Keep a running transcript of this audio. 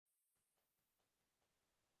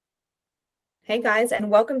Hey guys, and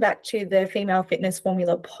welcome back to the Female Fitness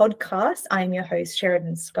Formula podcast. I'm your host,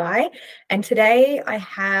 Sheridan Sky, and today I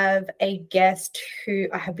have a guest who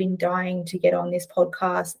I have been dying to get on this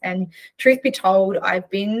podcast. And truth be told, I've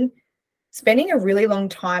been spending a really long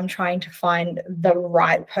time trying to find the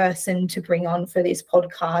right person to bring on for this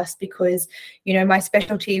podcast because, my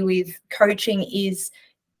specialty with coaching is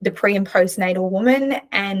the pre and postnatal woman,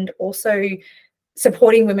 and also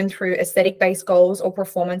supporting women through aesthetic-based goals or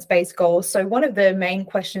performance-based goals. So one of the main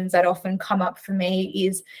questions that often come up for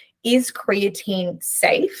me is creatine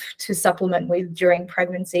safe to supplement with during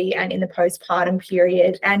pregnancy and in the postpartum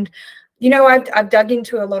period? And, I've dug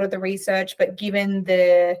into a lot of the research, but given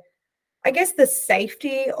the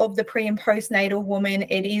safety of the pre and postnatal woman,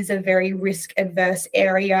 it is a very risk adverse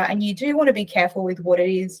area. And you do want to be careful with what it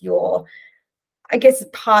is you're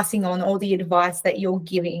passing on all the advice that you're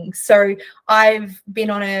giving. So I've been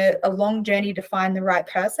on a long journey to find the right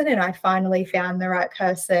person, and I finally found the right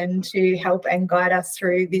person to help and guide us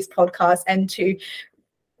through this podcast and to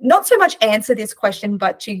not so much answer this question,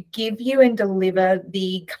 but to give you and deliver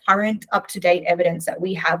the current up-to-date evidence that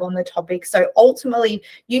we have on the topic. So ultimately,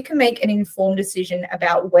 you can make an informed decision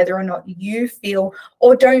about whether or not you feel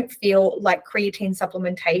or don't feel like creatine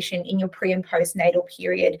supplementation in your pre and postnatal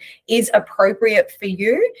period is appropriate for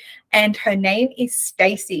you. And her name is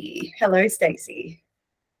Stacey. Hello, Stacey.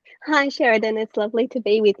 Hi, Sheridan. It's lovely to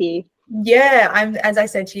be with you. Yeah, as I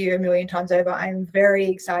said to you a million times over, I'm very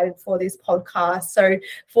excited for this podcast. So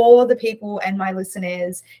for the people and my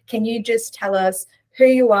listeners, can you just tell us who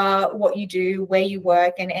you are, what you do, where you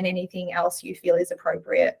work, and anything else you feel is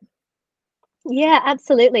appropriate? Yeah,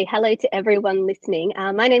 absolutely. Hello to everyone listening.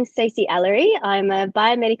 My name's Stacey Allery. I'm a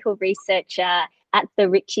biomedical researcher at the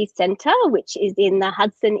Ritchie Centre, which is in the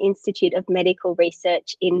Hudson Institute of Medical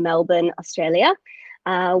Research in Melbourne, Australia.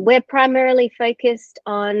 We're primarily focused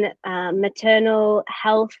on maternal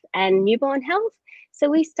health and newborn health. So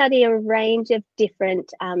we study a range of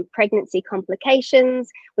different pregnancy complications.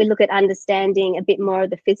 We look at understanding a bit more of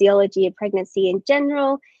the physiology of pregnancy in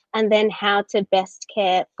general, and then how to best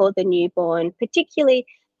care for the newborn, particularly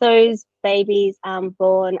those babies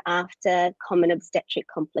born after common obstetric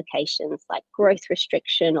complications like growth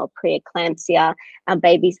restriction or preeclampsia,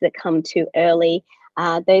 babies that come too early.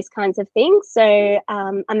 Those kinds of things. So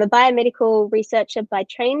I'm a biomedical researcher by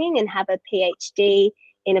training and have a PhD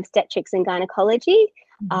in obstetrics and gynecology.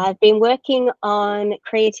 I've been working on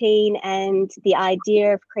creatine and the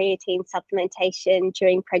idea of creatine supplementation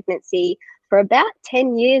during pregnancy for about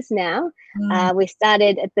 10 years now. We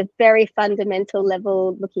started at the very fundamental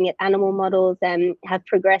level looking at animal models and have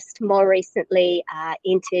progressed more recently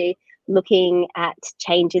into looking at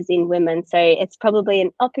changes in women. So it's probably an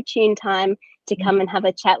opportune time to come and have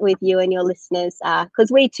a chat with you and your listeners,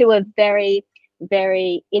 because we too are very,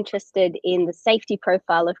 very interested in the safety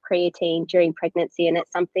profile of creatine during pregnancy, and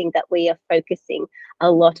it's something that we are focusing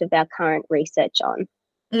a lot of our current research on.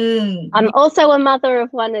 I'm also a mother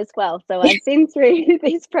of one as well, so I've been through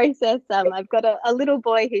this process. I've got a little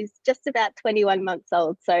boy who's just about 21 months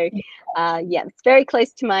old, so it's very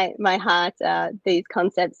close to my heart, these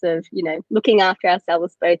concepts of looking after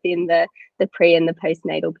ourselves both in the pre and the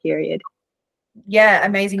postnatal period. Yeah,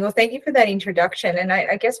 amazing. Well, thank you for that introduction. And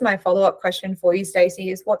I guess my follow-up question for you, Stacey,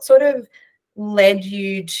 is what sort of led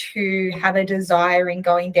you to have a desire in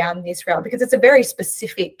going down this route? Because it's a very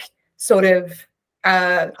specific sort of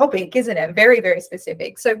topic, isn't it? Very, very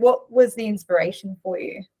specific. So what was the inspiration for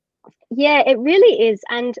you? Yeah, it really is.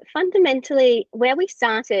 And fundamentally, where we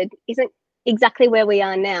started isn't exactly where we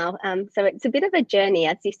are now. So it's a bit of a journey,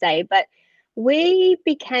 as you say, but we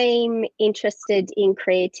became interested in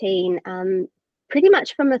creatine pretty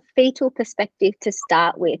much from a fetal perspective to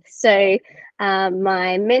start with. So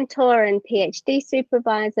my mentor and PhD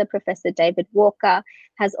supervisor, Professor David Walker,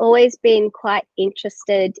 has always been quite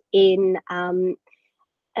interested in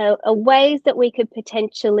ways that we could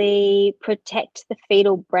potentially protect the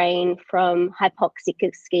fetal brain from hypoxic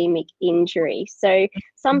ischemic injury. So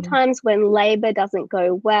sometimes when labor doesn't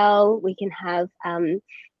go well, we can have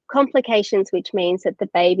complications, which means that the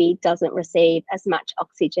baby doesn't receive as much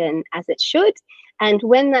oxygen as it should. And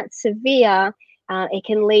when that's severe, it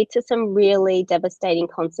can lead to some really devastating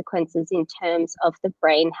consequences in terms of the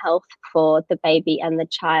brain health for the baby and the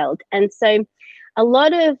child. And so a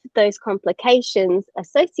lot of those complications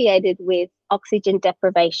associated with oxygen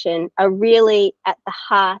deprivation are really at the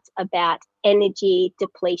heart about energy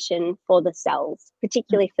depletion for the cells,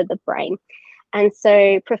 particularly for the brain. And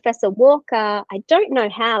so Professor Walker, I don't know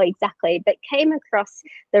how exactly, but came across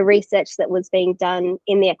the research that was being done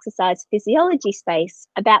in the exercise physiology space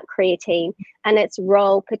about creatine and its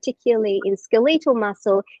role, particularly in skeletal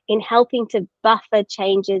muscle, in helping to buffer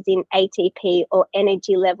changes in ATP or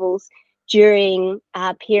energy levels during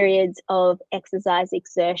periods of exercise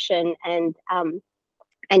exertion and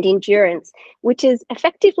endurance, which is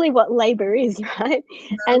effectively what labor is, right?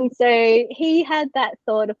 And so he had that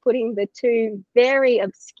thought of putting the two very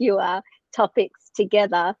obscure topics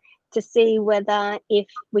together to see whether if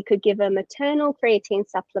we could give a maternal creatine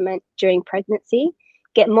supplement during pregnancy,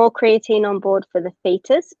 get more creatine on board for the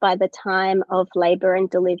fetus by the time of labor and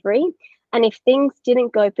delivery. And if things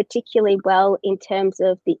didn't go particularly well in terms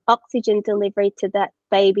of the oxygen delivery to that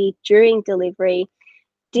baby during delivery,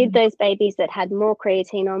 did those babies that had more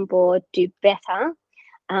creatine on board do better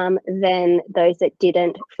than those that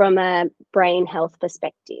didn't from a brain health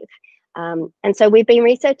perspective? And so we've been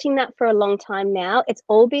researching that for a long time now. It's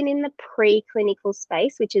all been in the preclinical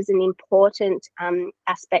space, which is an important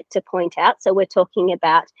aspect to point out. So we're talking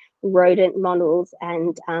about rodent models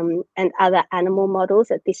and other animal models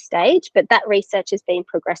at this stage, but that research has been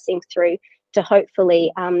progressing through to hopefully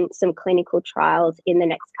some clinical trials in the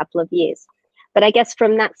next couple of years. But I guess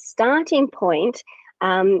from that starting point,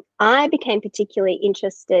 I became particularly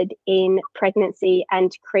interested in pregnancy and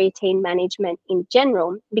creatine management in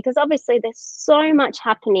general, because obviously there's so much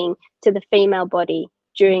happening to the female body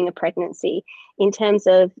during a pregnancy in terms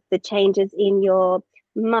of the changes in your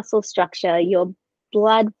muscle structure, your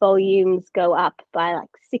blood volumes go up by like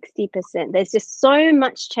 60%. There's just so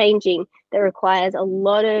much changing that requires a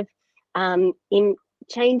lot of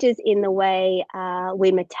changes in the way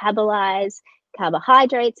we metabolize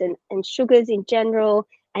carbohydrates and sugars in general,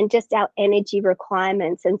 and just our energy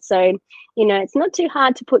requirements. And so, it's not too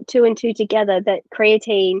hard to put two and two together that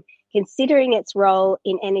creatine, considering its role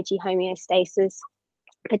in energy homeostasis,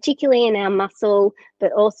 particularly in our muscle,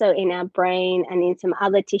 but also in our brain and in some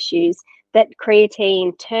other tissues, that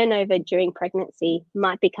creatine turnover during pregnancy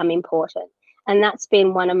might become important. And that's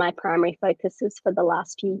been one of my primary focuses for the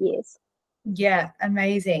last few years. Yeah,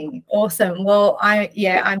 amazing. Awesome. Well, I've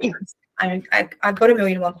got a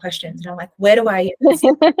million and one questions, and I'm like, where do I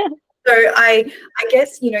So I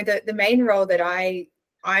guess, the main role that I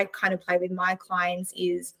kind of play with my clients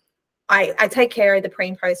is I take care of the pre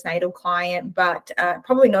and postnatal client, but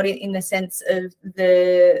probably not in the sense of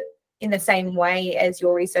in the same way as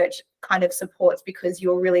your research kind of supports, because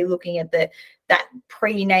you're really looking at that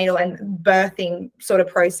prenatal and birthing sort of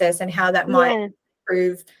process and how that might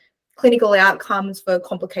improve clinical outcomes for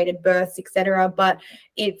complicated births, etc. But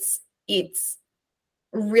it's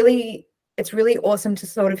really awesome to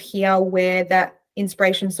sort of hear where that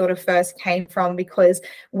inspiration sort of first came from, because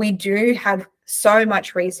we do have so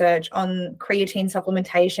much research on creatine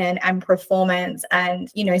supplementation and performance and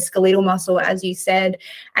skeletal muscle, as you said.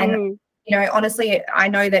 And honestly, I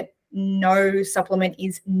know that no supplement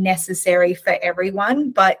is necessary for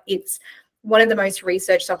everyone, but it's one of the most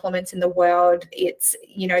researched supplements in the world. It's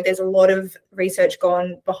there's a lot of research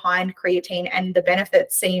gone behind creatine, and the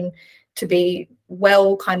benefits seem to be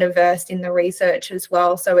well kind of versed in the research as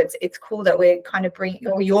well. So it's cool that you're kind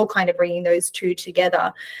of bringing those two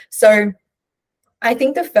together. So I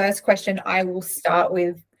think the first question I will start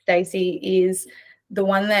with, Stacey, is the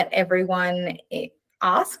one that everyone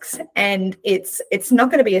asks, and it's not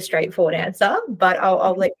going to be a straightforward answer, but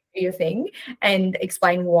I'll let you do your thing and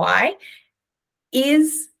explain why.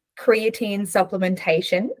 Is creatine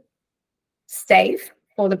supplementation safe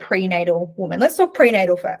for the prenatal woman? Let's talk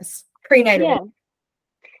prenatal first. Prenatal. Yeah.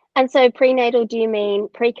 And so prenatal, do you mean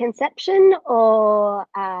preconception or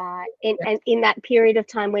in that period of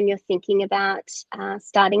time when you're thinking about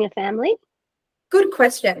starting a family? Good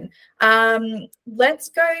question. Let's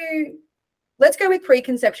go with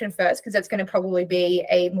preconception first, because that's going to probably be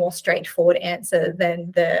a more straightforward answer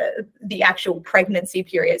than the actual pregnancy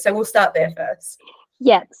period. So we'll start there first.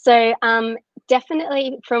 Yeah, so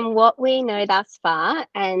definitely from what we know thus far,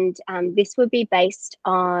 and this would be based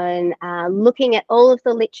on looking at all of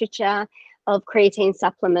the literature of creatine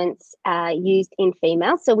supplements used in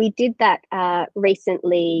females. So we did that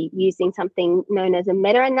recently using something known as a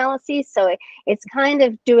meta-analysis. So it's kind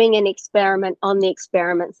of doing an experiment on the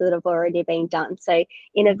experiments that have already been done. So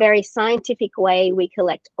in a very scientific way, we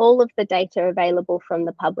collect all of the data available from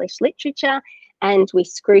the published literature, and we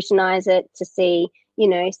scrutinize it to see,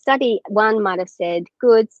 study one might have said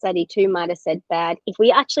good, study two might have said bad. If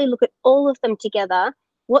we actually look at all of them together,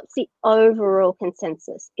 what's the overall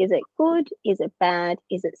consensus? Is it good? Is it bad?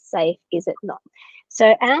 Is it safe? Is it not?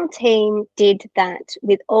 So our team did that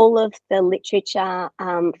with all of the literature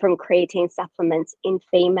from creatine supplements in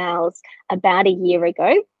females about a year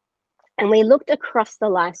ago. And we looked across the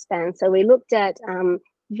lifespan. So we looked at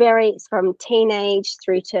from teenage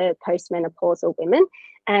through to postmenopausal women.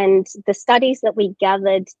 And the studies that we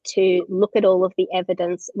gathered to look at all of the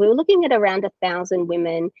evidence, we were looking at around 1,000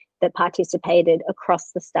 women that participated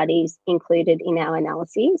across the studies included in our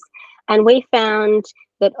analyses. And we found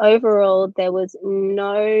that overall there was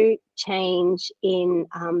no change in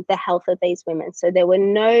the health of these women. So there were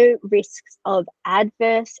no risks of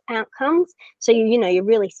adverse outcomes. So, your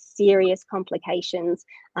really serious complications,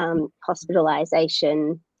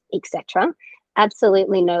 hospitalization, etc.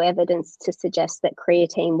 Absolutely no evidence to suggest that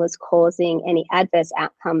creatine was causing any adverse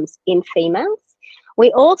outcomes in females.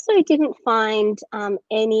 We also didn't find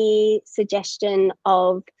any suggestion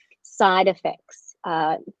of side effects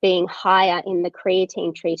being higher in the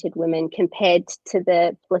creatine treated women compared to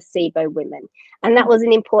the placebo women. And that was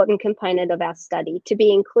an important component of our study. To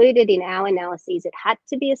be included in our analyses, it had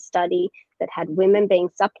to be a study that had women being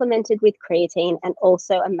supplemented with creatine and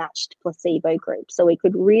also a matched placebo group. So we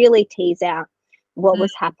could really tease out what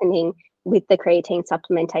was happening with the creatine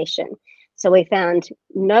supplementation. So we found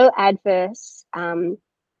no adverse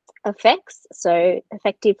effects. So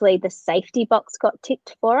effectively the safety box got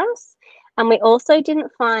ticked for us. And we also didn't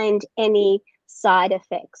find any side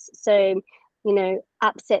effects. So,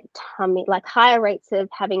 upset tummy, like higher rates of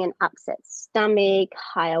having an upset stomach,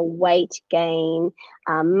 higher weight gain,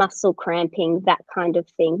 muscle cramping, that kind of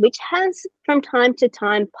thing, which has from time to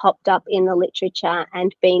time popped up in the literature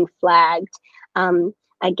and been flagged,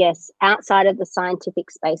 I guess, outside of the scientific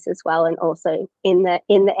space as well, and also in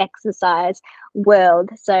the exercise world.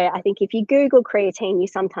 So I think if you Google creatine, you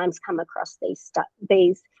sometimes come across these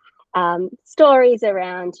stories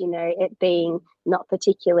around, it being not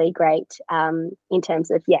particularly great in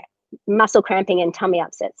terms of, muscle cramping and tummy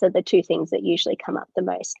upsets are the two things that usually come up the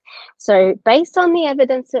most. So based on the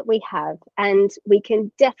evidence that we have, and we can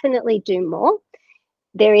definitely do more,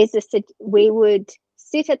 we would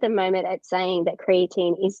sit at the moment at saying that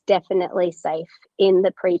creatine is definitely safe in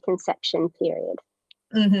the preconception period.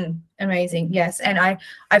 Amazing. Yes. And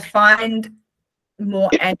I find more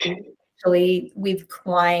actually with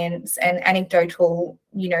clients and anecdotal,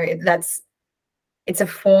 it's a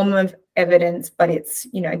form of evidence, but it's,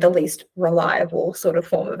 the least reliable sort of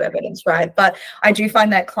form of evidence, right? But I do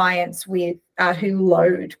find that clients with who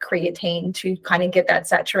load creatine to kind of get that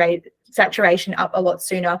saturation up a lot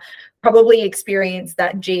sooner probably experience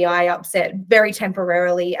that GI upset very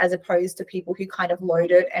temporarily, as opposed to people who kind of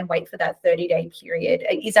load it and wait for that 30-day period.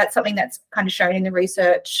 Is that something that's kind of shown in the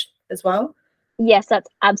research as well? Yes, that's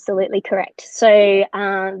absolutely correct. So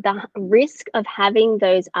the risk of having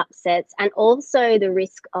those upsets, and also the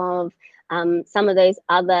risk of some of those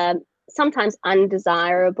other sometimes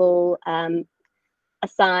undesirable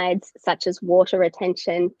asides, such as water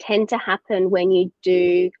retention, tend to happen when you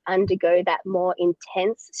do undergo that more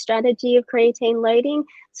intense strategy of creatine loading.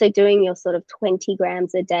 So doing your sort of 20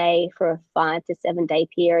 grams a day for a 5 to 7 day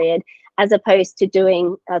period, as opposed to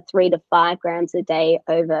doing 3 to 5 grams a day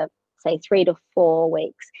over, say, 3 to 4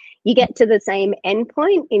 weeks. You get to the same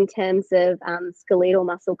endpoint in terms of skeletal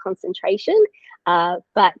muscle concentration,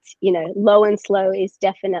 but, low and slow is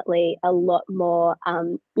definitely a lot more,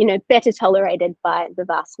 better tolerated by the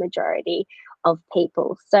vast majority of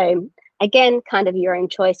people. So again, kind of your own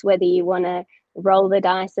choice, whether you want to roll the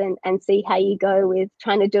dice and see how you go with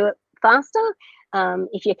trying to do it faster.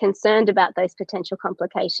 If you're concerned about those potential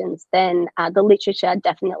complications, then the literature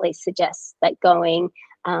definitely suggests that going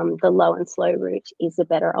the low and slow route is a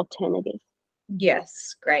better alternative.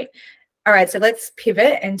 Yes, great. All right, so let's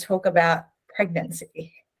pivot and talk about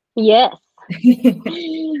pregnancy. Yes.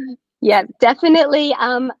 Yeah, definitely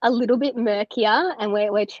a little bit murkier, and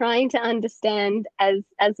we're trying to understand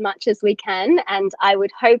as much as we can. And I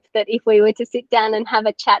would hope that if we were to sit down and have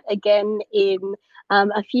a chat again in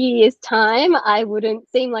a few years' time, I wouldn't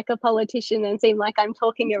seem like a politician and seem like I'm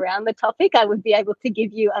talking around the topic. I would be able to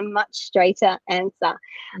give you a much straighter answer.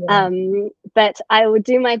 Yeah. But I will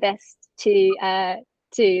do my best to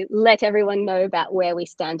let everyone know about where we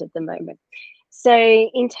stand at the moment. So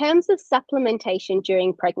in terms of supplementation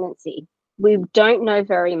during pregnancy, we don't know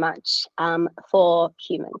very much for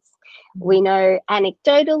humans. We know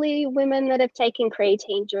anecdotally women that have taken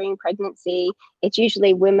creatine during pregnancy. It's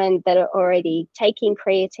usually women that are already taking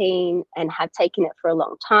creatine and have taken it for a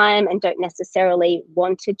long time and don't necessarily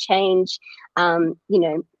want to change,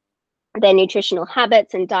 their nutritional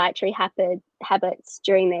habits and dietary habits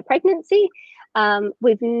during their pregnancy.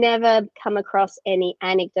 we've never come across any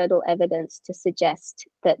anecdotal evidence to suggest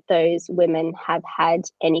that those women have had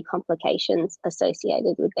any complications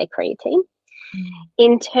associated with their creatine.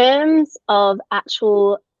 In terms of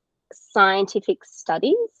actual scientific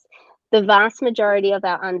studies, the vast majority of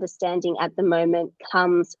our understanding at the moment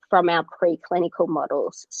comes from our preclinical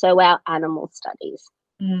models, so our animal studies.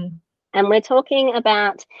 And we're talking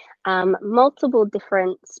about multiple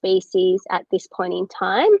different species at this point in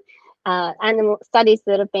time, animal studies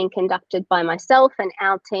that have been conducted by myself and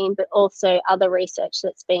our team, but also other research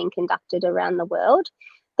that's being conducted around the world.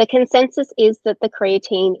 The consensus is that the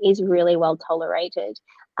creatine is really well tolerated.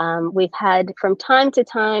 We've had from time to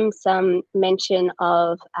time some mention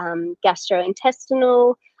of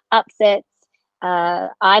gastrointestinal upsets.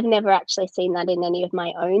 I've never actually seen that in any of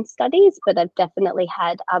my own studies, but I've definitely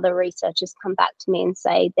had other researchers come back to me and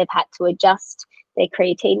say they've had to adjust their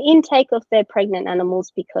creatine intake of their pregnant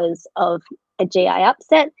animals because of a GI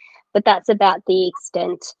upset, but that's about the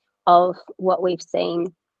extent of what we've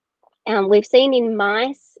seen. We've seen in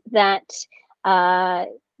mice that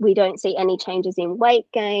we don't see any changes in weight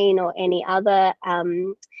gain or any other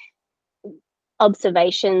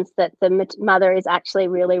observations that the mother is actually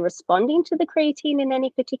really responding to the creatine in any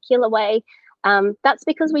particular way. That's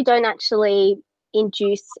because we don't actually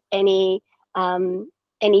induce any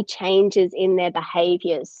changes in their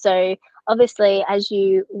behaviors. So obviously, as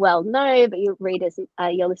you well know, but your readers,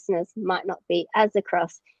 your listeners might not be as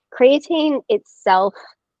across, creatine itself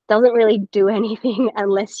doesn't really do anything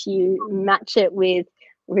unless you match it with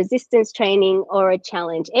resistance training or a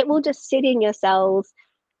challenge. It will just sit in your cells,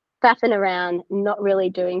 faffing around, not really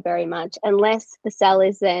doing very much, unless the cell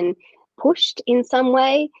is then pushed in some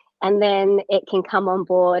way, and then it can come on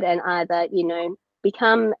board and either,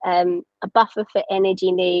 become a buffer for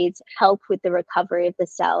energy needs, help with the recovery of the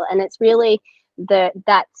cell. And it's really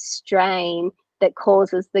that strain that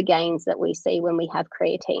causes the gains that we see when we have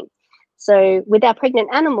creatine. So with our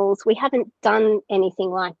pregnant animals, we haven't done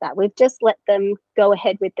anything like that. We've just let them go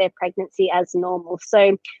ahead with their pregnancy as normal.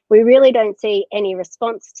 So we really don't see any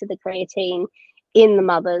response to the creatine in the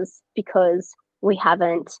mothers because we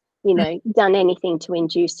haven't, done anything to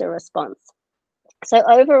induce a response. So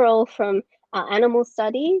overall, from our animal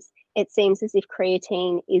studies, it seems as if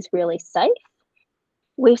creatine is really safe.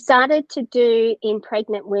 We've started to do in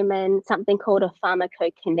pregnant women something called a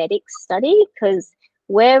pharmacokinetics study because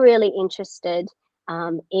we're really interested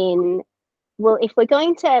in, well, if we're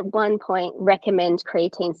going to at one point recommend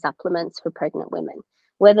creatine supplements for pregnant women,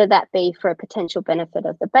 whether that be for a potential benefit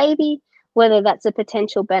of the baby, whether that's a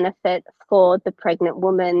potential benefit for the pregnant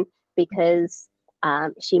woman because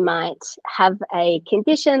she might have a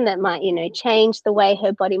condition that might, change the way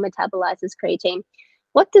her body metabolizes creatine.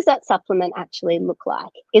 What does that supplement actually look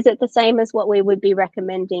like? Is it the same as what we would be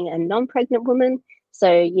recommending a non-pregnant woman?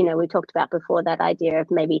 So, we talked about before that idea of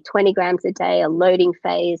maybe 20 grams a day, a loading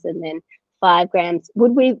phase, and then 5 grams.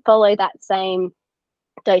 Would we follow that same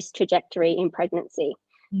dose trajectory in pregnancy?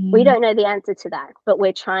 We don't know the answer to that, but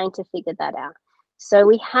we're trying to figure that out. So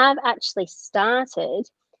we have actually started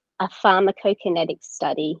a pharmacokinetics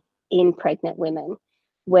study in pregnant women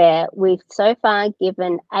where we've so far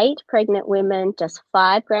given 8 pregnant women just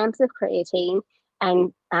 5 grams of creatine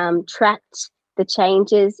and tracked the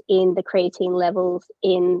changes in the creatine levels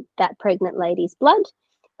in that pregnant lady's blood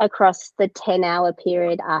across the 10-hour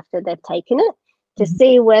period after they've taken it to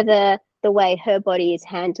see whether the way her body is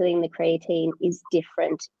handling the creatine is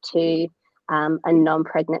different to a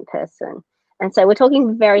non-pregnant person. And so we're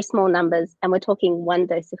talking very small numbers and we're talking 1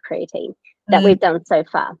 dose of creatine that we've done so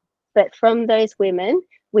far. But from those women,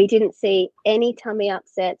 we didn't see any tummy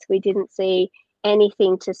upsets. We didn't see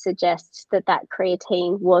anything to suggest that that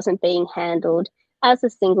creatine wasn't being handled as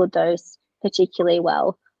a single dose particularly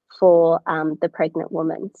well for the pregnant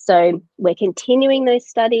woman. So we're continuing those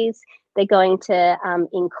studies. They're going to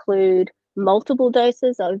include multiple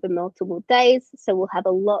doses over multiple days. So we'll have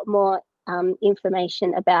a lot more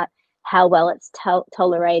information about how well it's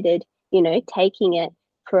tolerated, taking it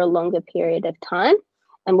for a longer period of time.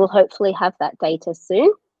 And we'll hopefully have that data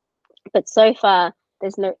soon. But so far,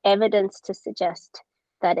 there's no evidence to suggest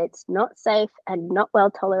that it's not safe and not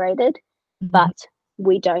well tolerated, but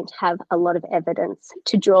we don't have a lot of evidence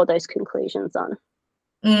to draw those conclusions on.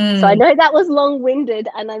 So I know that was long-winded,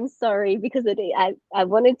 and I'm sorry because I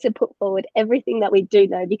wanted to put forward everything that we do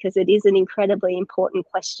know because it is an incredibly important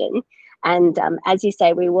question. And as you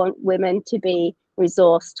say, we want women to be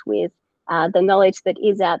resourced with the knowledge that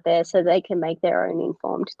is out there so they can make their own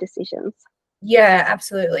informed decisions. Yeah,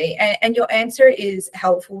 absolutely. And your answer is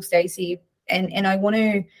helpful, Stacey. And I want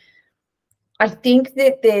I think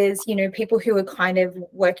that there's, people who are kind of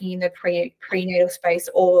working in the prenatal space,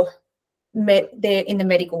 or they're in the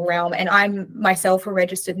medical realm, and I'm myself a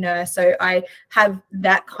registered nurse, so I have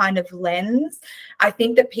that kind of lens. I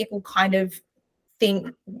think that people kind of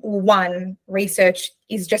think, one, research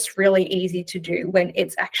is just really easy to do, when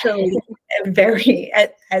it's actually a very,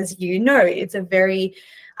 as you know, it's a very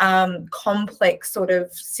complex sort of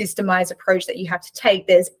systemized approach that you have to take.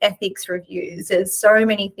 There's ethics reviews, there's so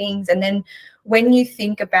many things. And then when you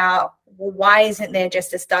think about, well, why isn't there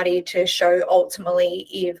just a study to show ultimately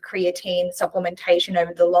if creatine supplementation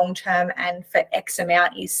over the long term and for X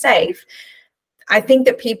amount is safe? I think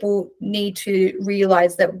that people need to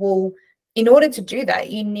realize that, well, in order to do that,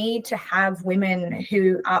 you need to have women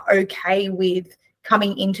who are okay with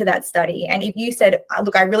coming into that study. And if you said,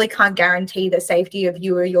 look, I really can't guarantee the safety of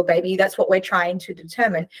you or your baby, that's what we're trying to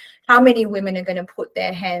determine. How many women are going to put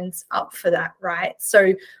their hands up for that, right?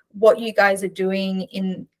 So what you guys are doing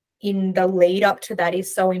in the lead up to that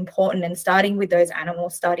is so important, and starting with those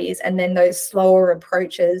animal studies and then those slower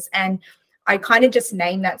approaches. And I kind of just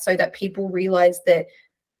name that so that people realize that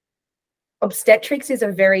obstetrics is a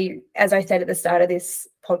very, as I said at the start of this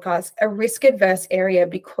podcast, a risk adverse area,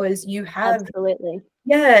 because you have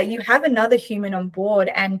you have another human on board.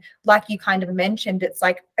 And like you kind of mentioned, it's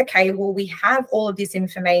like, okay, well, we have all of this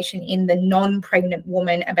information in the non-pregnant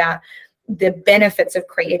woman about the benefits of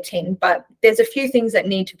creatine, but there's a few things that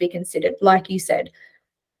need to be considered. Like you said,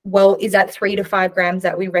 well, is that 3 to 5 grams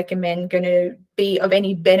that we recommend going to be of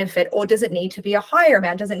any benefit, or does it need to be a higher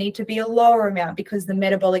amount? Does it need to be a lower amount, because the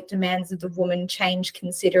metabolic demands of the woman change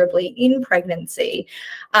considerably in pregnancy?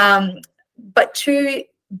 But two,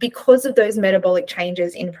 because of those metabolic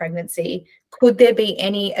changes in pregnancy, could there be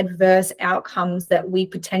any adverse outcomes that we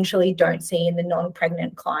potentially don't see in the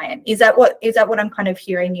non-pregnant client? Is that what I'm kind of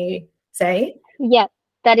hearing you say? Yeah,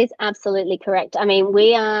 that is absolutely correct. I mean,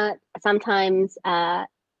 we are sometimes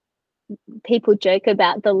people joke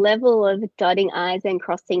about the level of dotting I's and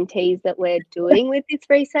crossing T's that we're doing with this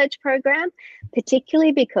research program,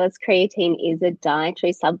 particularly because creatine is a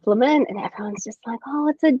dietary supplement, and everyone's just like,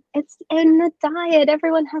 oh, it's in the diet,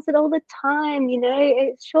 everyone has it all the time,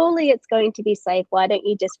 surely it's going to be safe, why don't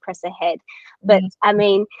you just press ahead? But I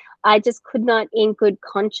mean, I just could not in good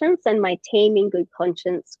conscience, and my team in good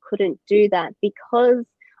conscience couldn't do that, because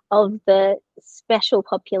of the special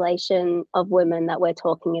population of women that we're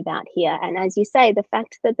talking about here. And as you say, the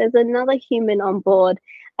fact that there's another human on board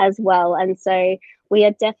as well. And so we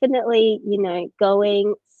are definitely,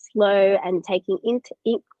 going slow and taking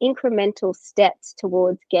incremental steps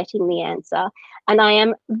towards getting the answer. And I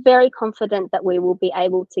am very confident that we will be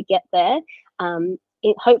able to get there,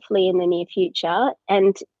 hopefully in the near future,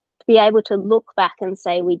 and be able to look back and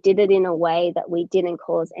say we did it in a way that we didn't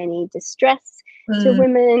cause any distress to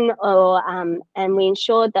women, or and we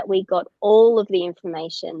ensured that we got all of the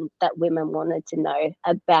information that women wanted to know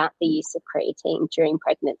about the use of creatine during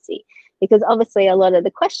pregnancy. Because obviously a lot of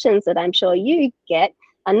the questions that I'm sure you get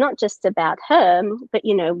are not just about her, but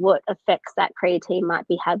what effects that creatine might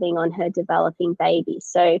be having on her developing baby.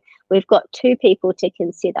 So we've got two people to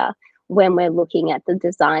consider when we're looking at the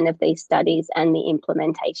design of these studies and the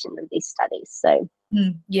implementation of these studies. So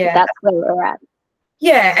that's where we're at.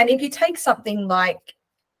 Yeah, and if you take something like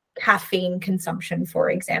caffeine consumption, for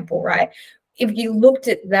example, right? If you looked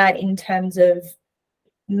at that in terms of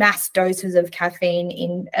mass doses of caffeine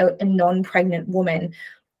in a non-pregnant woman,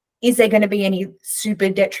 is there going to be any super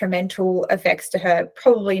detrimental effects to her?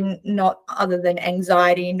 Probably not, other than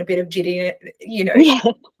anxiety and a bit of jitty,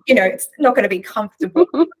 it's not going to be comfortable.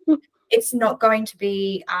 It's not going to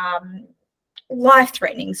be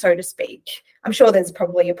life-threatening, so to speak. I'm sure there's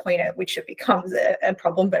probably a point at which it becomes a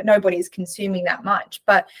problem, but nobody's consuming that much.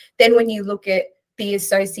 But then when you look at the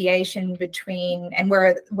association between, and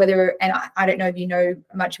whether, and I don't know if you know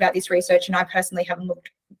much about this research, and I personally haven't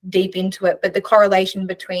looked deep into it, but the correlation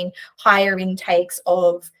between higher intakes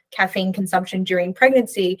of caffeine consumption during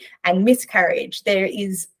pregnancy and miscarriage, there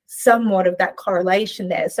is somewhat of that correlation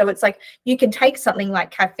there. So it's like you can take something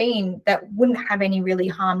like caffeine that wouldn't have any really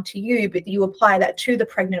harm to you, but you apply that to the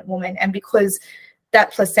pregnant woman, and because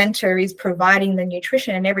that placenta is providing the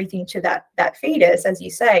nutrition and everything to that fetus, as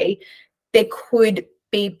you say, there could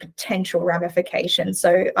be potential ramifications.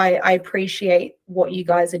 So I appreciate what you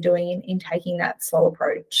guys are doing in taking that slow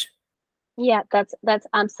approach. Yeah, that's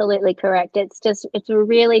absolutely correct. It's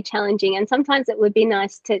really challenging, and sometimes it would be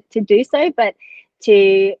nice to do so, but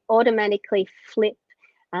to automatically flip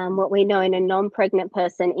what we know in a non-pregnant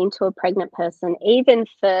person into a pregnant person, even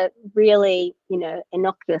for really,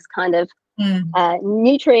 innocuous kind of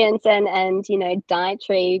nutrients and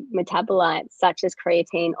dietary metabolites such as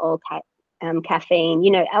creatine or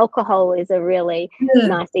caffeine. Alcohol is a really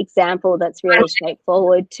nice example that's really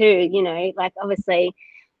straightforward too. Like obviously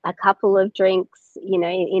a couple of drinks, in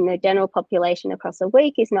the general population across a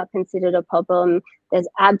week is not considered a problem. There's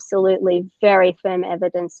absolutely very firm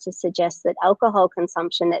evidence to suggest that alcohol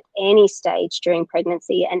consumption at any stage during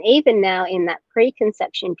pregnancy, and even now in that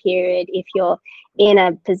preconception period, if you're in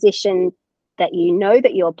a position that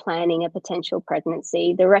that you're planning a potential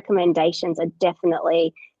pregnancy, the recommendations are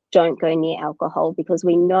definitely don't go near alcohol, because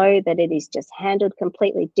we know that it is just handled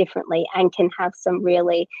completely differently and can have some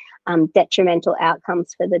really detrimental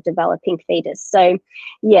outcomes for the developing fetus. So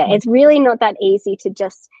yeah, it's really not that easy to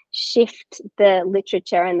just shift the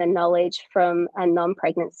literature and the knowledge from a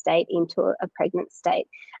non-pregnant state into a pregnant state.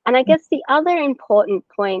 And I guess the other important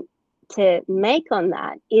point to make on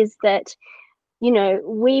that is that,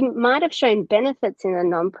 we might have shown benefits in a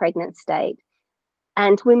non-pregnant state,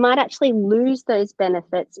 and we might actually lose those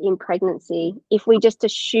benefits in pregnancy if we just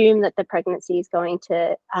assume that the pregnancy is going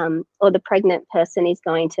to, or the pregnant person is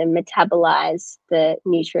going to metabolize the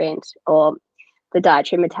nutrient or the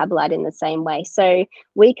dietary metabolite in the same way. So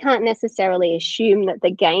we can't necessarily assume that the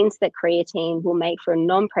gains that creatine will make for a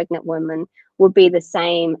non-pregnant woman will be the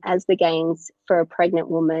same as the gains for a pregnant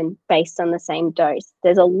woman based on the same dose.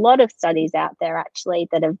 There's a lot of studies out there actually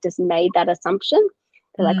that have just made that assumption.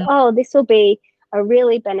 They're like, oh, this will be a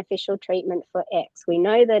really beneficial treatment for X. We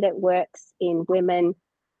know that it works in women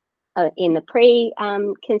in the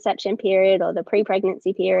pre-conception period or the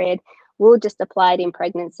pre-pregnancy period. We'll just apply it in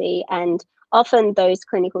pregnancy, and often those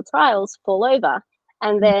clinical trials fall over,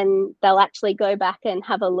 and then they'll actually go back and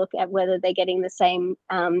have a look at whether they're getting the same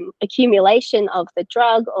accumulation of the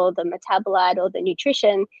drug or the metabolite or the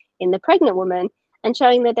nutrition in the pregnant woman, and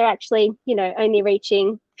showing that they're actually, only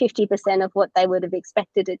reaching 50% of what they would have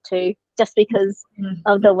expected it to, just because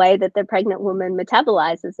of the way that the pregnant woman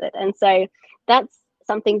metabolizes it. And so that's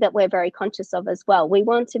something that we're very conscious of as well. We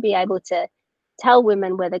want to be able to tell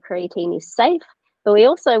women whether creatine is safe, but we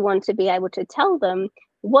also want to be able to tell them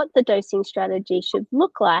what the dosing strategy should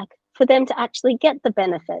look like for them to actually get the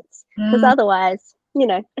benefits. Because otherwise,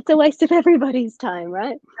 it's a waste of everybody's time,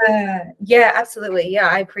 right? Yeah, absolutely. Yeah,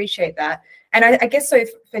 I appreciate that. And I guess so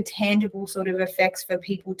for tangible sort of effects for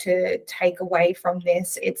people to take away from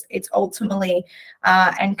this, it's ultimately,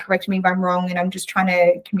 and correct me if I'm wrong, and I'm just trying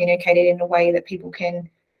to communicate it in a way that people can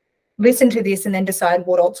listen to this and then decide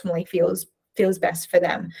what ultimately feels best for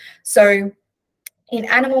them. So in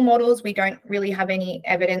animal models, we don't really have any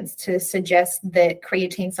evidence to suggest that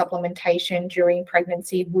creatine supplementation during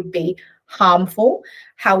pregnancy would be harmful.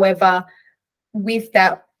 However, with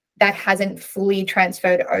that hasn't fully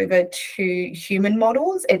transferred over to human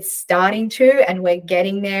models. It's starting to, and we're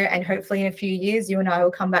getting there. And hopefully in a few years, you and I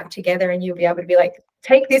will come back together and you'll be able to be like,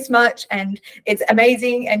 take this much and it's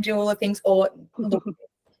amazing and do all the things, or look,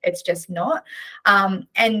 it's just not.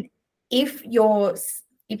 And if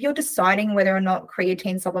you're deciding whether or not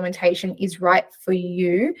creatine supplementation is right for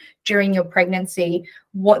you during your pregnancy,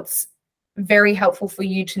 what's very helpful for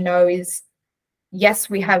you to know is,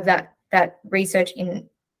 yes, we have that research in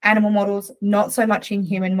animal models, not so much in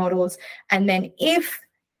human models. And then if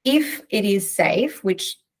it is safe,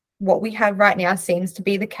 which what we have right now seems to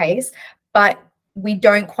be the case, but we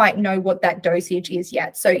don't quite know what that dosage is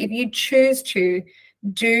yet. So if you choose to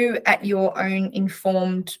do at your own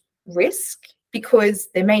informed risk, because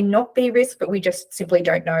there may not be risk, but we just simply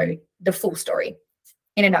don't know the full story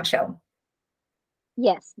in a nutshell.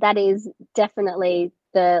 Yes, that is definitely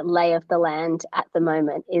the lay of the land at the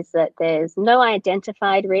moment, is that there's no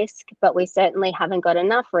identified risk, but we certainly haven't got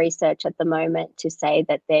enough research at the moment to say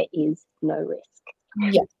that there is no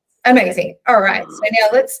risk. Yeah, amazing. All right, so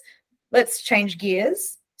now let's change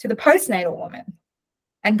gears to the postnatal woman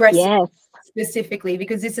and breastfeeding specifically,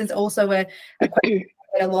 because this is also a question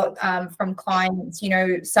a lot from clients.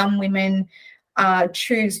 Some women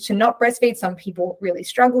choose to not breastfeed. Some people really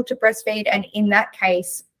struggle to breastfeed, and in that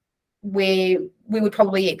case, we would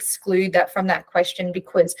probably exclude that from that question,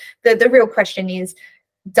 because the real question is,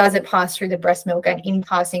 does it pass through the breast milk? And in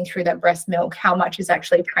passing through that breast milk, how much is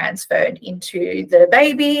actually transferred into the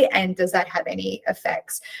baby, and does that have any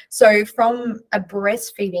effects? So from a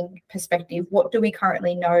breastfeeding perspective, what do we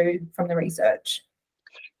currently know from the research?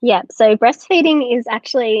 Yeah, so breastfeeding is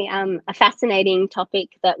actually a fascinating topic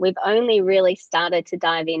that we've only really started to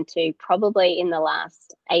dive into probably in the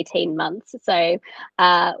last 18 months. So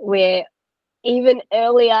we're even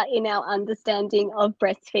earlier in our understanding of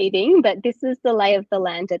breastfeeding, but this is the lay of the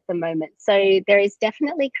land at the moment. So there is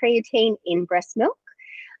definitely creatine in breast milk,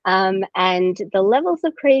 and the levels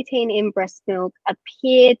of creatine in breast milk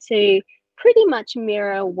appear to pretty much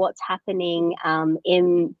mirror what's happening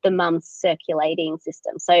in the mum's circulating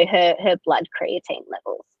system, so her blood creatine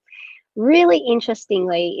levels. Really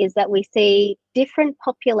interestingly is that we see different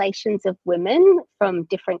populations of women from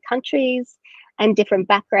different countries and different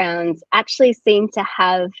backgrounds actually seem to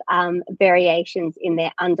have variations in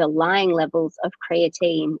their underlying levels of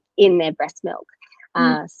creatine in their breast milk.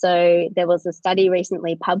 So there was a study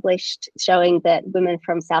recently published showing that women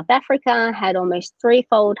from South Africa had almost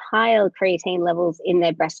 3-fold higher creatine levels in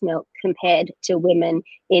their breast milk compared to women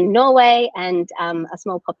in Norway and a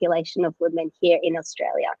small population of women here in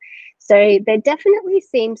Australia. So there definitely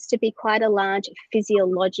seems to be quite a large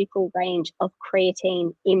physiological range of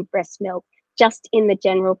creatine in breast milk just in the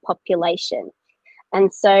general population.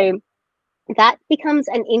 And so that becomes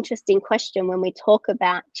an interesting question when we talk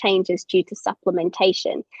about changes due to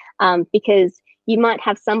supplementation, because you might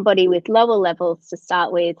have somebody with lower levels to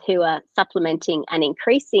start with who are supplementing and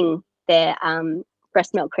increasing their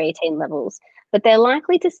breast milk creatine levels, but they're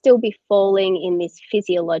likely to still be falling in this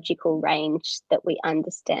physiological range that we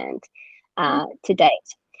understand to date.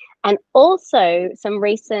 And also some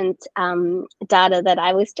recent data that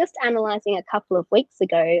I was just analysing a couple of weeks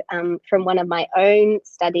ago from one of my own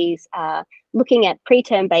studies looking at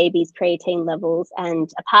preterm babies' creatine levels.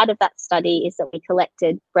 And a part of that study is that we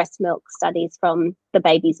collected breast milk studies from the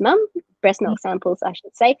baby's mum, breast milk samples, I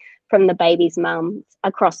should say, from the baby's mum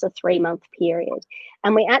across a 3-month period.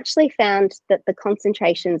 And we actually found that the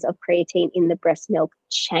concentrations of creatine in the breast milk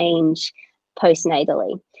change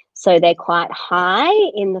postnatally. So they're quite high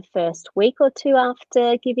in the first week or two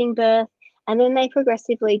after giving birth, and then they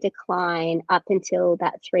progressively decline up until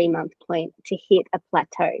that 3-month point to hit a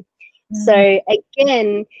plateau. So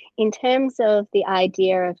again, in terms of the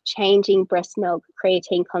idea of changing breast milk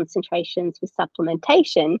creatine concentrations with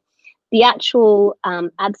supplementation, the actual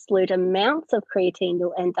absolute amounts of creatine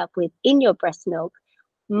you'll end up with in your breast milk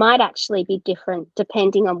might actually be different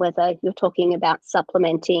depending on whether you're talking about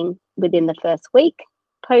supplementing within the first week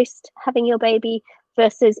post having your baby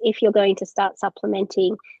versus if you're going to start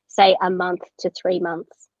supplementing, say, a month to 3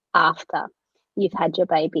 months after you've had your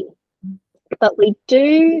baby. But we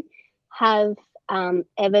do have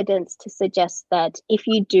evidence to suggest that if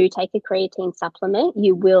you do take a creatine supplement,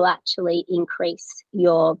 you will actually increase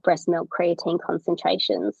your breast milk creatine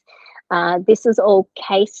concentrations. This is all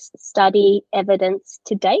case study evidence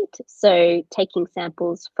to date. So taking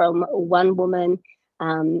samples from one woman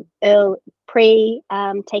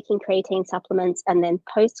pre-taking creatine supplements and then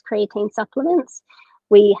post-creatine supplements,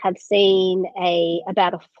 we have seen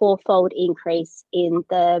about a 4-fold increase in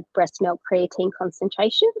the breast milk creatine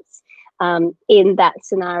concentrations in that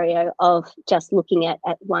scenario of just looking at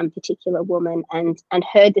one particular woman and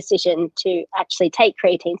her decision to actually take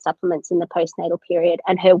creatine supplements in the postnatal period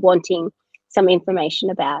and her wanting some information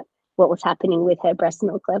about what was happening with her breast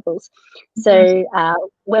milk levels. So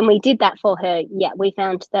when we did that for her, we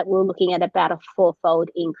found that we're looking at about a 4-fold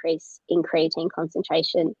increase in creatine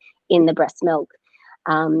concentration in the breast milk.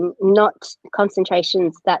 Not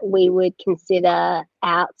concentrations that we would consider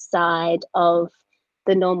outside of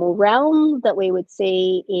the normal realm that we would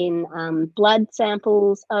see in blood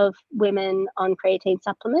samples of women on creatine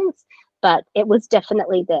supplements, but it was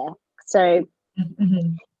definitely there. So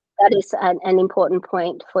that is an important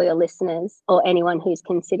point for your listeners or anyone who's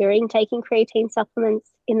considering taking creatine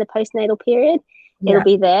supplements in the postnatal period. It'll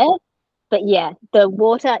be there. But the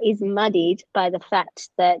water is muddied by the fact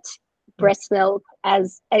that breast milk,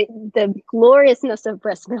 as the gloriousness of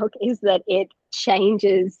breast milk is that it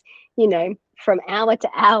changes, from hour to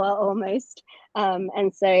hour almost.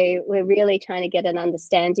 And so we're really trying to get an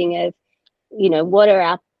understanding of, what are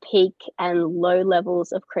our peak and low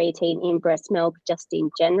levels of creatine in breast milk just in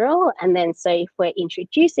general. And then so if we're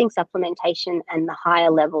introducing supplementation and the higher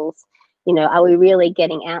levels, are we really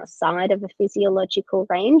getting outside of a physiological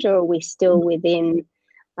range, or are we still within,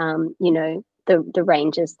 the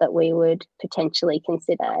ranges that we would potentially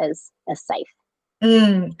consider as safe?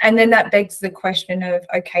 And then that begs the question of,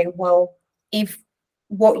 okay, well, if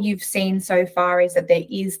what you've seen so far is that there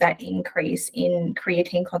is that increase in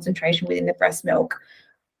creatine concentration within the breast milk,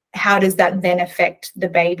 how does that then affect the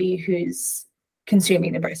baby who's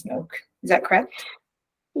consuming the breast milk? Is that correct?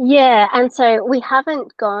 Yeah, and so we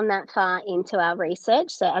haven't gone that far into our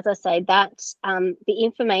research. So as I say, that the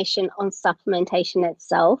information on supplementation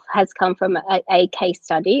itself has come from a case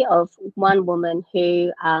study of one woman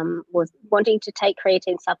who was wanting to take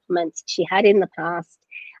creatine supplements she had in the past.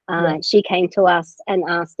 She came to us and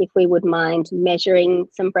asked if we would mind measuring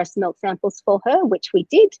some breast milk samples for her, which we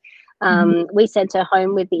did. We sent her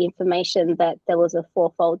home with the information that there was a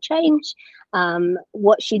 4-fold change.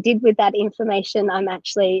 What she did with that information, I'm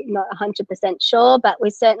actually not 100% sure, but we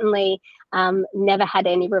certainly never had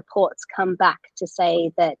any reports come back to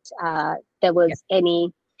say that there was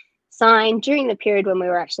any sign during the period when we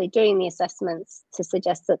were actually doing the assessments to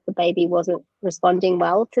suggest that the baby wasn't responding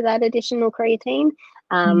well to that additional creatine,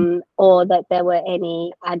 or that there were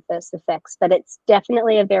any adverse effects. But it's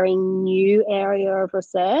definitely a very new area of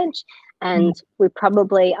research, and we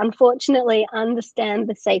probably, unfortunately, understand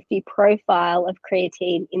the safety profile of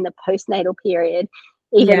creatine in the postnatal period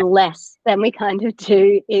even less than we kind of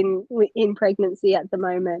do in pregnancy at the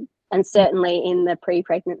moment, and certainly in the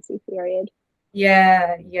pre-pregnancy period.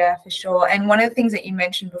 Yeah, for sure. And one of the things that you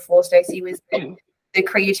mentioned before, Stacey, was that the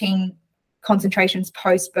creatine concentrations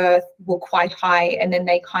post-birth were quite high, and then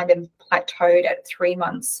they kind of plateaued at 3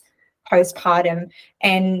 months postpartum.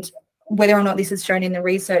 And whether or not this is shown in the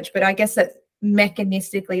research, but I guess that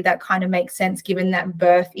mechanistically that kind of makes sense, given that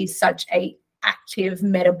birth is such a active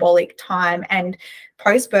metabolic time, and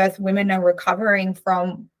post-birth women are recovering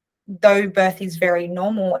from, though birth is very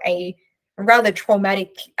normal, a rather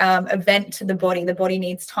traumatic event to the body. The body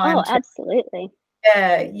needs time. Oh, absolutely.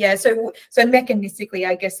 Yeah. So mechanistically,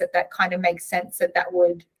 I guess that kind of makes sense that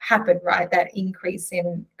would happen, right? That increase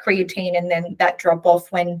in creatine and then that drop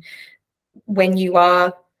off when you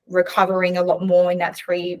are recovering a lot more in that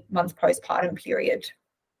 3 month postpartum period.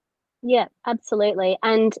 Yeah, absolutely.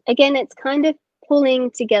 And again, it's kind of pulling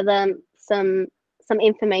together some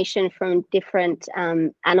information from different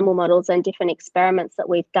animal models and different experiments that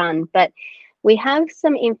we've done. But we have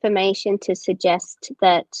some information to suggest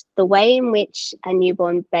that the way in which a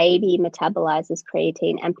newborn baby metabolizes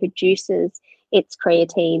creatine and produces its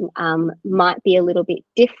creatine might be a little bit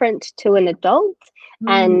different to an adult.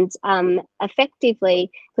 And effectively,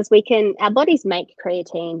 because our bodies make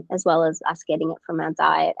creatine as well as us getting it from our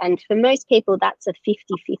diet. And for most people, that's a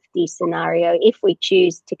 50-50 scenario if we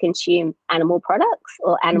choose to consume animal products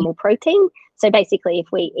or animal protein. So basically, if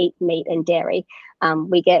we eat meat and dairy,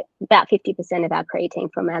 we get about 50% of our creatine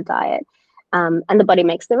from our diet, and the body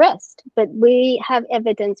makes the rest. But we have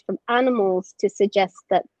evidence from animals to suggest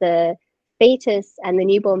that the fetus and the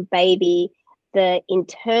newborn baby, the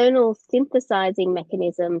internal synthesizing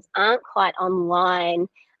mechanisms aren't quite online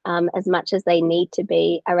as much as they need to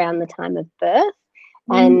be around the time of birth.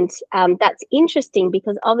 And that's interesting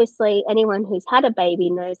because obviously anyone who's had a baby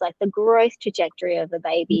knows like the growth trajectory of a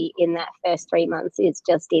baby in that first 3 months is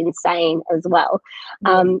just insane as well.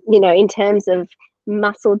 In terms of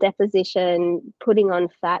muscle deposition, putting on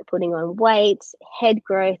fat, putting on weight, head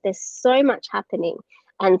growth, there's so much happening.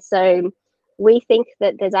 And so we think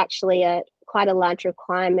that there's actually quite a large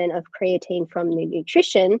requirement of creatine from the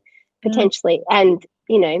nutrition potentially. And,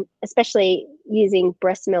 especially using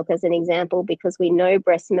breast milk as an example, because we know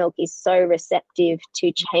breast milk is so receptive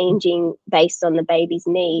to changing based on the baby's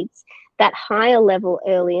needs, that higher level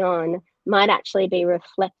early on might actually be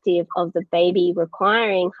reflective of the baby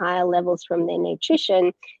requiring higher levels from their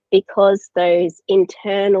nutrition, because those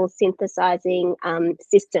internal synthesizing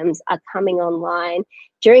systems are coming online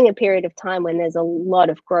during a period of time when there's a lot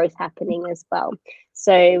of growth happening as well.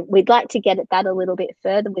 So we'd like to get at that a little bit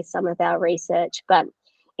further with some of our research. But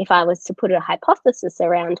if I was to put a hypothesis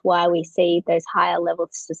around why we see those higher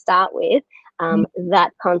levels to start with,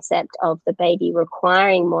 that concept of the baby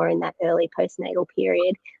requiring more in that early postnatal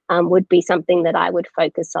period would be something that I would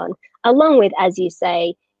focus on, along with, as you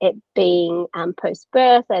say, it being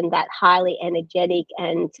post-birth and that highly energetic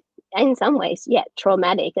and in some ways,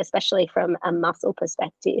 traumatic, especially from a muscle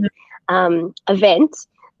perspective, event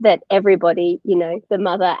that everybody, the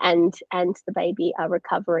mother and the baby are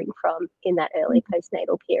recovering from in that early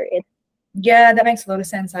postnatal period. Yeah, that makes a lot of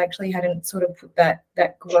sense. I actually hadn't sort of put that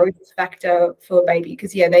growth factor for a baby,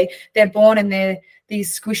 because they're born and they're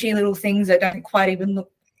these squishy little things that don't quite even look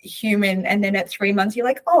human, and then at 3 months you're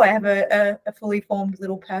like, oh, I have a fully formed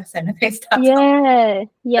little person, and they start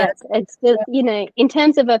it's just, in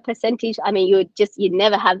terms of a percentage, I mean, you'd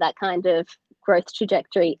never have that kind of growth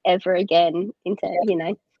trajectory ever again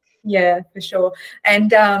Yeah, for sure.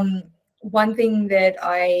 And one thing that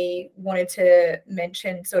I wanted to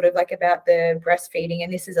mention sort of like about the breastfeeding,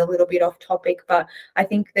 and this is a little bit off topic, but I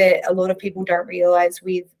think that a lot of people don't realize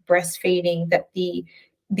with breastfeeding that the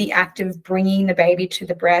act of bringing the baby to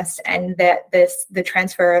the breast and that the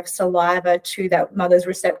transfer of saliva to that mother's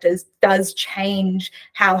receptors does change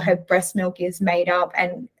how her breast milk is made up,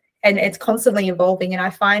 and it's constantly evolving. And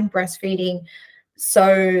I find breastfeeding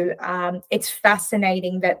so it's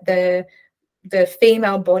fascinating that the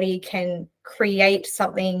female body can create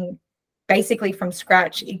something basically from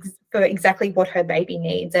scratch for exactly what her baby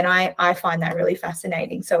needs. And I find that really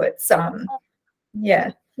fascinating. So it's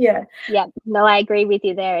yeah. Yeah, no, I agree with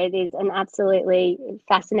you there. It is an absolutely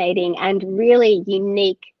fascinating and really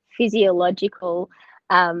unique physiological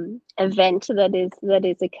event that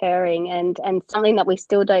is occurring, and something that we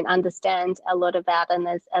still don't understand a lot about, and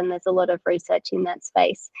there's a lot of research in that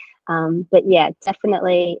space. But yeah,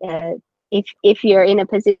 definitely, if you're in a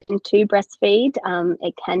position to breastfeed,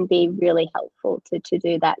 it can be really helpful to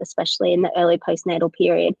do that, especially in the early postnatal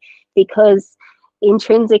period, because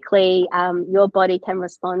intrinsically your body can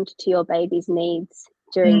respond to your baby's needs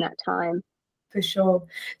during that time. For sure.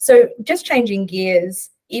 So just changing gears,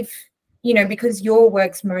 if because your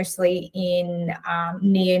work's mostly in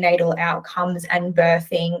neonatal outcomes and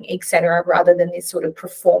birthing, etc., rather than this sort of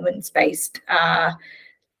performance-based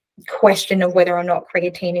question of whether or not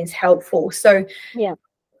creatine is helpful. So yeah,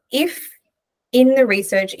 if in the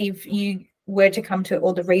research, if you were to come to,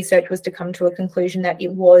 or the research was to come to a conclusion that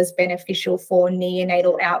it was beneficial for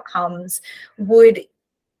neonatal outcomes, would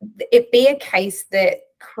it be a case that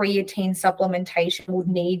creatine supplementation would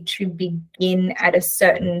need to begin at a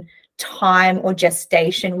certain time or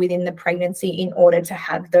gestation within the pregnancy in order to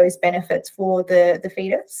have those benefits for the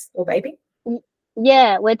fetus or baby?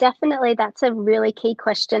 Yeah, that's a really key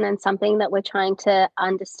question, and something that we're trying to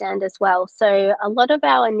understand as well. So a lot of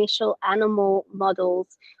our initial animal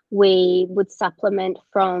models, we would supplement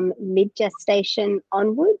from mid-gestation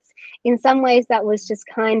onwards. In some ways, that was just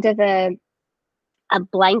kind of a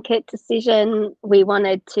blanket decision. We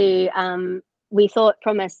wanted to, we thought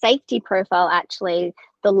from a safety profile, actually,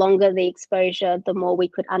 the longer the exposure, the more we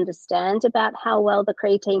could understand about how well the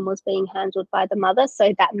creatine was being handled by the mother.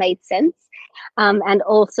 So that made sense. And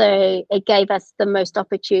also it gave us the most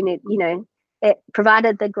opportunity, it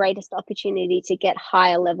provided the greatest opportunity to get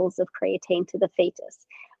higher levels of creatine to the fetus.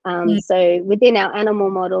 So within our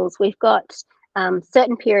animal models, we've got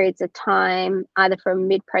certain periods of time, either from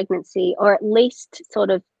mid-pregnancy or at least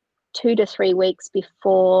sort of 2 to 3 weeks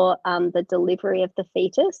before the delivery of the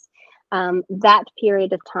fetus. That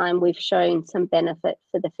period of time, we've shown some benefit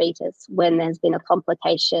for the fetus when there's been a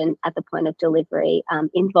complication at the point of delivery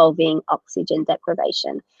involving oxygen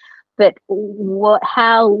deprivation. But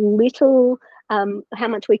how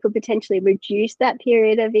much we could potentially reduce that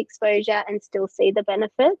period of exposure and still see the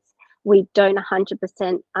benefits, we don't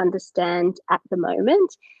 100% understand at the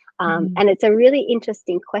moment. And it's a really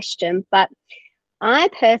interesting question, but I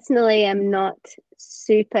personally am not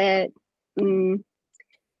super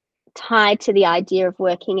tied to the idea of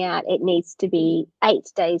working out it needs to be 8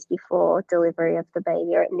 days before delivery of the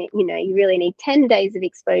baby, or you really need 10 days of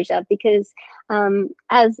exposure, because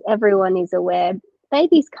as everyone is aware,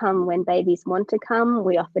 babies come when babies want to come.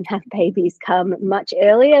 We often have babies come much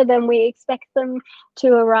earlier than we expect them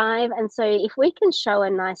to arrive. And so if we can show a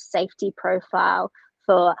nice safety profile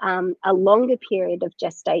for a longer period of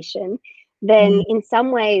gestation, then in some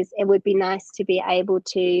ways it would be nice to be able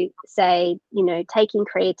to say, taking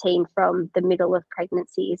creatine from the middle of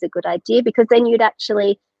pregnancy is a good idea, because then you'd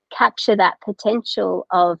actually capture that potential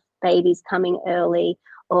of babies coming early,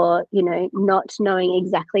 or, not knowing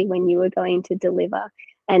exactly when you were going to deliver,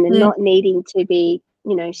 and not needing to be,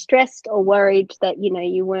 stressed or worried that,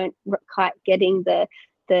 you weren't quite getting the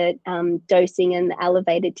dosing and the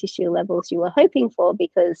elevated tissue levels you were hoping for,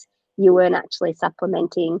 because you weren't actually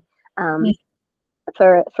supplementing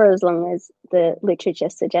for as long as the literature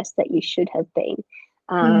suggests that you should have been.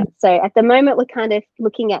 So at the moment, we're kind of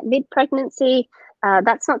looking at mid-pregnancy.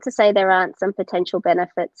 That's not to say there aren't some potential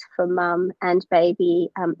benefits for mum and baby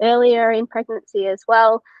earlier in pregnancy as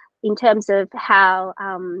well. In terms of how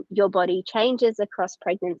your body changes across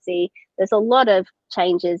pregnancy, there's a lot of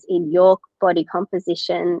changes in your body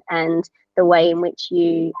composition and the way in which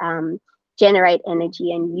you generate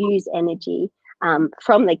energy and use energy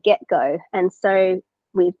from the get-go. And so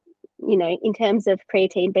with, in terms of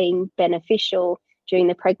creatine being beneficial during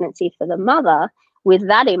the pregnancy for the mother, with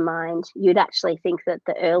that in mind, you'd actually think that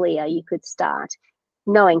the earlier you could start,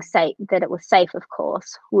 knowing that it was safe, of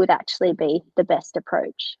course, would actually be the best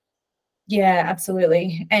approach. Yeah,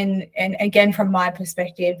 absolutely. And again, from my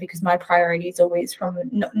perspective, because my priority is always from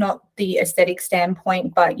not the aesthetic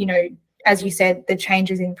standpoint, but, as you said, the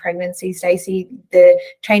changes in pregnancy, Stacey, the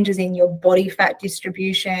changes in your body fat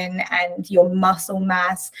distribution and your muscle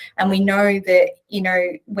mass. And we know that,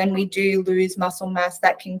 when we do lose muscle mass,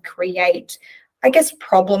 that can create, I guess,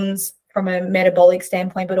 problems from a metabolic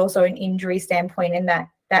standpoint, but also an injury standpoint in that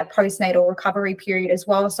postnatal recovery period as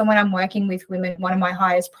well. So when I'm working with women, one of my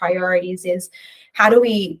highest priorities is how do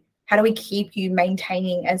we how do we keep you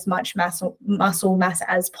maintaining as much muscle mass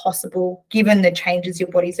as possible given the changes your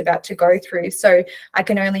body's about to go through? So I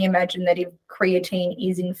can only imagine that if creatine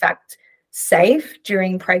is in fact safe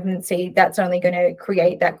during pregnancy, that's only going to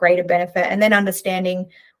create that greater benefit. And then understanding,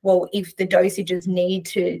 well, if the dosages need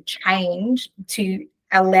to change to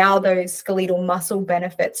allow those skeletal muscle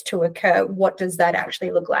benefits to occur, what does that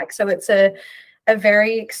actually look like? So it's a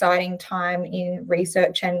very exciting time in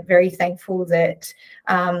research, and very thankful that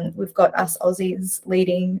we've got us Aussies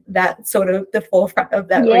leading that sort of the forefront of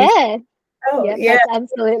that research. Oh, yeah, that's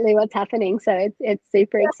absolutely what's happening. So it's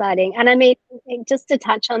super exciting. And I mean, just to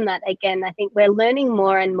touch on that again, I think we're learning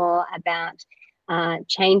more and more about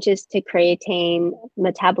changes to creatine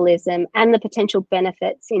metabolism and the potential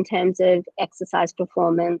benefits in terms of exercise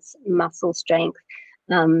performance, muscle strength,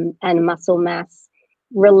 and muscle mass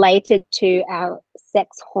related to our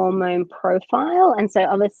sex hormone profile. And so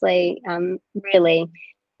obviously, really,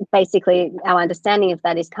 basically our understanding of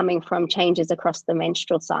that is coming from changes across the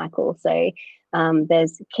menstrual cycle. So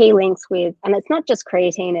there's key links with, and it's not just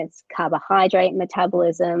creatine, it's carbohydrate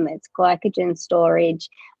metabolism, it's glycogen storage.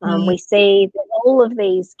 We see that all of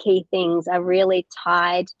these key things are really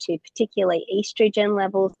tied to particularly estrogen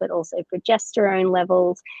levels, but also progesterone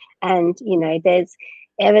levels. And, you know, there's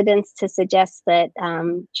evidence to suggest that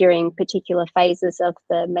during particular phases of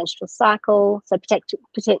the menstrual cycle, so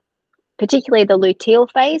particularly the luteal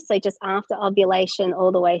phase, so just after ovulation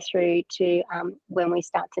all the way through to when we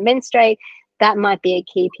start to menstruate, that might be a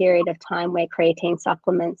key period of time where creatine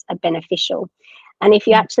supplements are beneficial. And if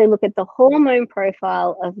you actually look at the hormone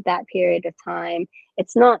profile of that period of time,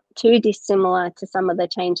 it's not too dissimilar to some of the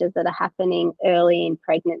changes that are happening early in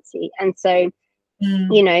pregnancy. And so,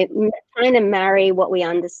 you know, trying to marry what we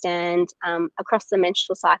understand across the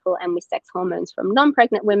menstrual cycle and with sex hormones from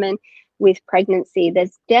non-pregnant women with pregnancy,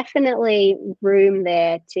 there's definitely room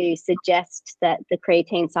there to suggest that the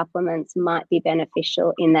creatine supplements might be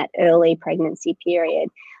beneficial in that early pregnancy period,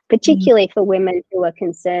 particularly for women who are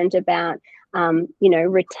concerned about, you know,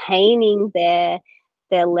 retaining their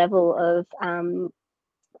level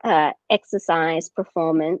of exercise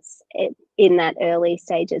performance in that early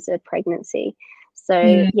stages of pregnancy.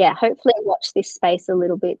 So yeah, hopefully watch this space a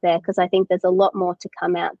little bit there, because I think there's a lot more to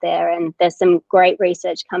come out there, and there's some great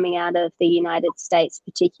research coming out of the United States,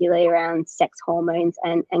 particularly around sex hormones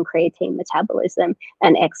and creatine metabolism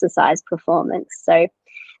and exercise performance. So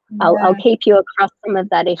I'll keep you across some of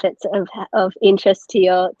that if it's of interest to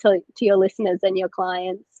your listeners and your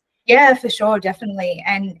clients. Yeah, for sure, definitely.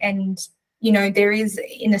 And you know, there is,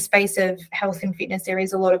 in the space of health and fitness, there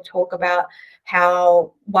is a lot of talk about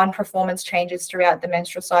how one, performance changes throughout the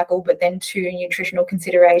menstrual cycle, but then two, nutritional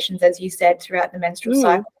considerations, as you said, throughout the menstrual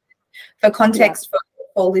cycle. For context,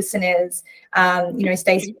 for listeners, you know,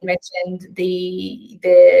 Stacey mentioned the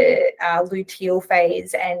luteal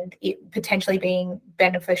phase and it potentially being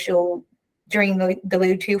beneficial during the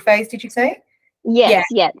luteal phase. Did you say? Yes.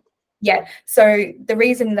 Yeah. So the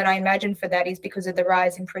reason that I imagine for that is because of the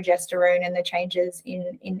rise in progesterone and the changes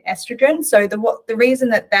in estrogen. So the reason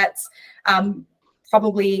that that's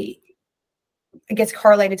probably, I guess,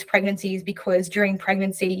 correlated to pregnancy is because during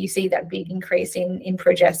pregnancy you see that big increase in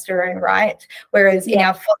progesterone, right? Whereas in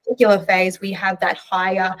our follicular phase we have that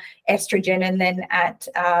higher estrogen, and then at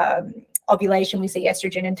ovulation we see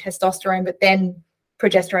estrogen and testosterone, but then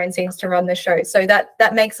progesterone seems to run the show. So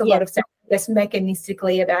that makes a lot of sense, just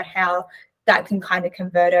mechanistically, about how that can kind of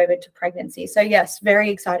convert over to pregnancy. So yes, very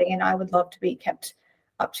exciting, and I would love to be kept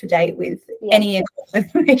up to date with any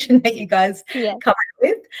information that you guys come up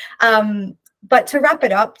with. But to wrap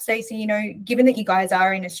it up, Stacey, you know, given that you guys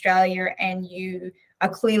are in Australia and you are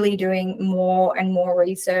clearly doing more and more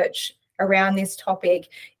research around this topic,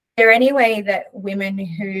 is there any way that women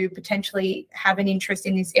who potentially have an interest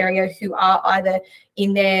in this area, who are either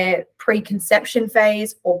in their preconception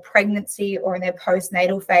phase or pregnancy or in their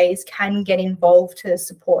postnatal phase, can get involved to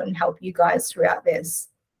support and help you guys throughout this?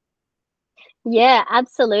 Yeah,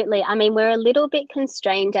 absolutely. I mean, we're a little bit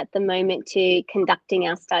constrained at the moment to conducting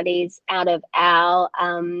our studies out of our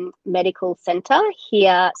medical centre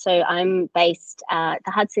here. So I'm based, the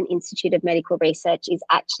Hudson Institute of Medical Research is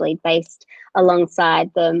actually based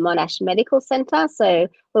alongside the Monash Medical Centre. So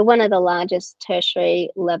we're one of the largest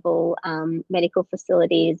tertiary level medical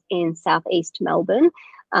facilities in southeast Melbourne.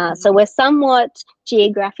 So we're somewhat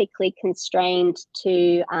geographically constrained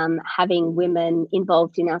to having women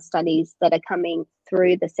involved in our studies that are coming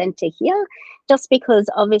through the centre here, just because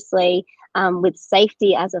obviously with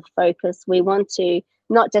safety as a focus, we want to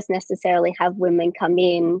not just necessarily have women come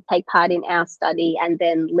in, take part in our study and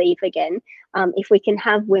then leave again. If we can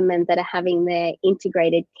have women that are having their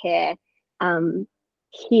integrated care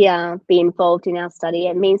here be involved in our study,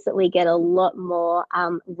 it means that we get a lot more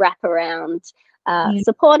wraparound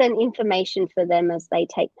support and information for them as they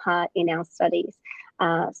take part in our studies.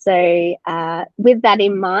 So with that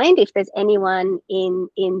in mind, if there's anyone in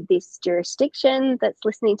this jurisdiction that's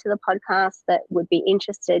listening to the podcast that would be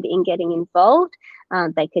interested in getting involved,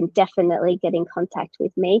 they can definitely get in contact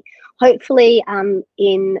with me. Hopefully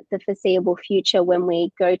in the foreseeable future, when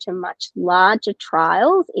we go to much larger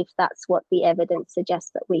trials, if that's what the evidence suggests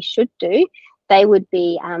that we should do, they would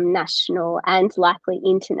be national and likely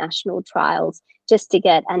international trials, just to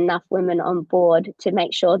get enough women on board to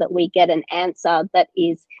make sure that we get an answer that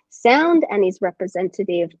is sound and is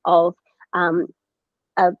representative of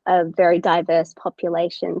a very diverse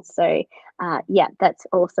population. So yeah, that's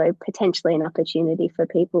also potentially an opportunity for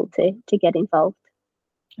people to get involved.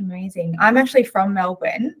 Amazing. I'm actually from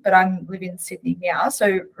Melbourne, but I'm living in Sydney now.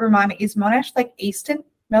 So remind me, is Monash like eastern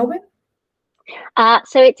Melbourne?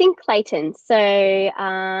 So it's in Clayton, so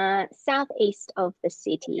southeast of the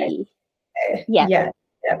city. Yeah.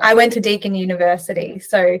 I went to Deakin University,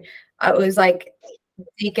 so I was like,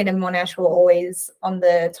 Deakin and Monash were always on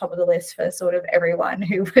the top of the list for sort of everyone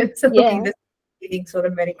who was looking at studying sort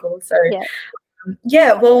of medical. So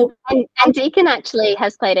well, and Deakin actually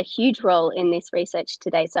has played a huge role in this research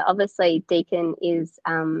today. So obviously Deakin is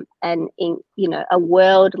a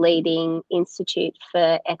world-leading institute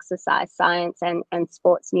for exercise science and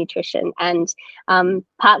sports nutrition, and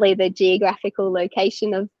partly the geographical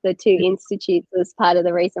location of the two institutes was part of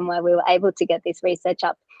the reason why we were able to get this research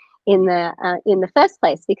up in the first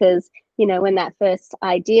place, because when that first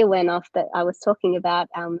idea went off that I was talking about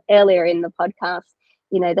earlier in the podcast,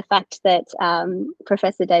 the fact that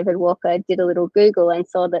Professor David Walker did a little Google and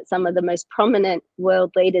saw that some of the most prominent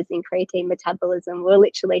world leaders in creatine metabolism were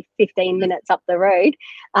literally 15 minutes up the road.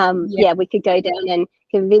 We could go down and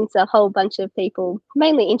convince a whole bunch of people,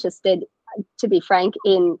 mainly interested, to be frank,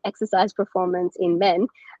 in exercise performance in men,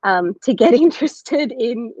 to get interested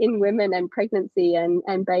in women and pregnancy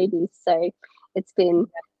and babies. So it's been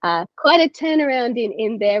quite a turnaround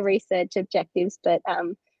in their research objectives, but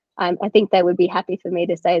I think they would be happy for me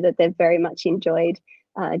to say that they've very much enjoyed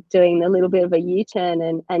doing a little bit of a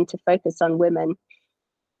U-turn and to focus on women.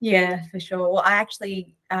 Yeah, for sure. Well, I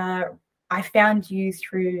actually, I found you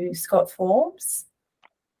through Scott Forbes.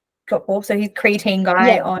 So he's creatine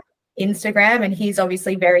guy on Instagram, and he's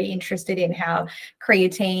obviously very interested in how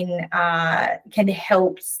creatine can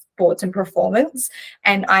help sports and performance.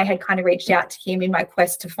 And I had kind of reached out to him in my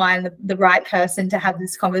quest to find the right person to have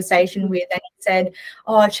this conversation with, and he said,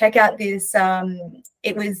 oh, check out this,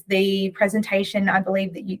 it was the presentation, I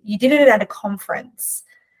believe that you did it at a conference,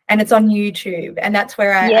 and it's on YouTube, and that's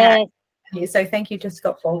where I you. So thank you to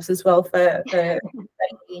Scott Forbes as well for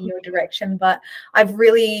in your direction. But I've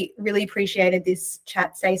really, really appreciated this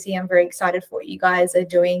chat, Stacey. I'm very excited for what you guys are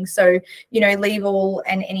doing. So, leave all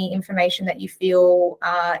and any information that you feel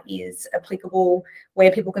is applicable,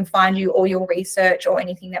 where people can find you, or your research, or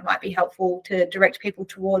anything that might be helpful to direct people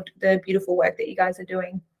toward the beautiful work that you guys are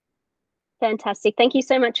doing. Fantastic. Thank you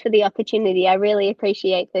so much for the opportunity. I really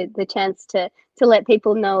appreciate the chance to let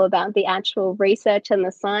people know about the actual research and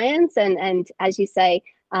the science, and as you say,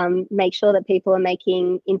 make sure that people are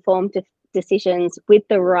making informed decisions with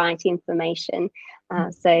the right information.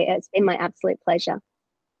 So it's been my absolute pleasure.